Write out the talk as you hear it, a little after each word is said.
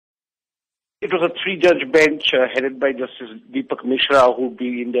It was a three-judge bench headed by Justice Deepak Mishra, who will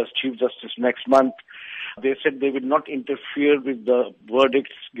be India's Chief Justice next month. They said they will not interfere with the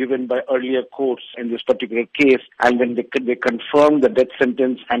verdicts given by earlier courts in this particular case, and then they confirmed the death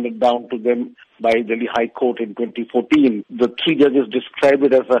sentence handed down to them by Delhi High Court in 2014. The three judges described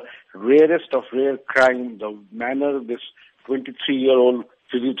it as a rarest of rare crime, the manner this 23-year-old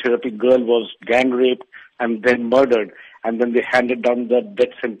physiotherapy girl was gang raped and then murdered, and then they handed down the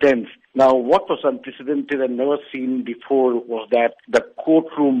death sentence. Now, what was unprecedented and never seen before was that the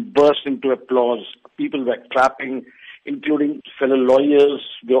courtroom burst into applause. People were clapping, including fellow lawyers.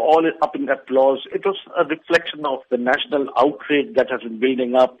 They were all up in applause. It was a reflection of the national outrage that has been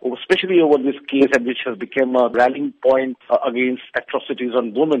building up, especially over this case, and which has become a rallying point against atrocities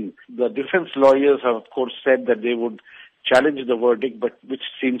on women. The defense lawyers have, of course, said that they would challenge the verdict, but which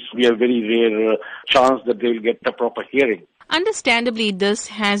seems to be a very rare chance that they will get a proper hearing. Understandably, this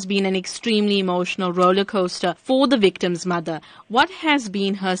has been an extremely emotional roller coaster for the victim's mother. What has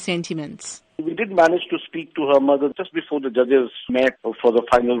been her sentiments? We did manage to speak to her mother just before the judges met for the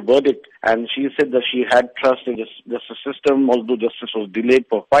final verdict, and she said that she had trust in the justice system, although justice was delayed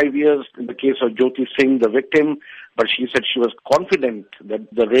for 5 years in the case of Jyoti Singh, the victim. But she said she was confident that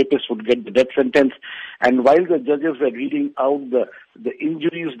the rapist would get the death sentence. And while the judges were reading out the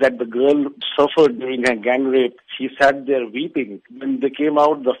injuries that the girl suffered during her gang rape, she sat there weeping. When they came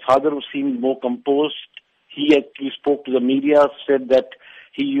out, the father seemed more composed. He actually spoke to the media, said that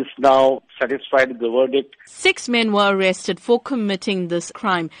he is now satisfied with the verdict. 6 men were arrested for committing this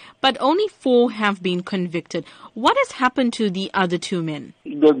crime, but only 4 have been convicted. What has happened to the other 2 men?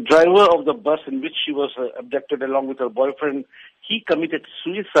 The driver of the bus in which she was abducted along with her boyfriend, he committed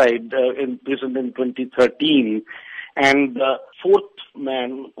suicide in prison in 2013. And the 4th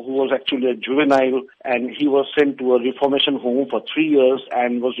man, who was actually a juvenile, and he was sent to a reformation home for 3 years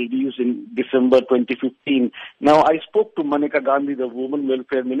and was released in December 2015. Now, I spoke to Maneka Gandhi, the Women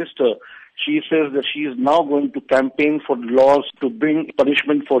Welfare Minister. She says that she is now going to campaign for laws to bring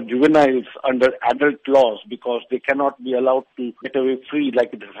punishment for juveniles under adult laws because they cannot be allowed to get away free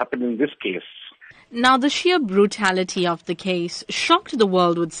like it has happened in this case. Now, the sheer brutality of the case shocked the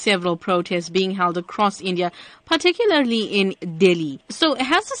world with several protests being held across India, particularly in Delhi. So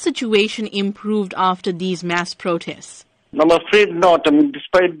has the situation improved after these mass protests? I'm afraid not.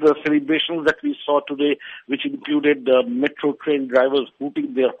 Despite the celebrations that we saw today, which included metro train drivers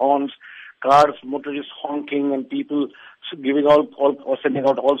hooting their horns, cars, motorists honking, and people giving sending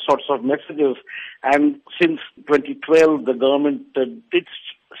out all sorts of messages. And since 2012, the government did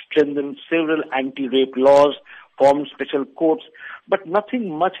strengthen several anti-rape laws, formed special courts, but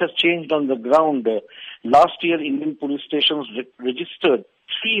nothing much has changed on the ground. Last year, Indian police stations registered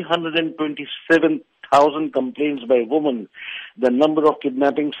 327,000 complaints by women. The number of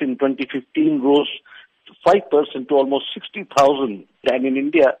kidnappings in 2015 rose 5% to almost 60,000. And in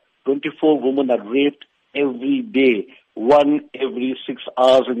India, 24 women are raped every day, 1 every 6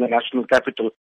 hours in the national capital.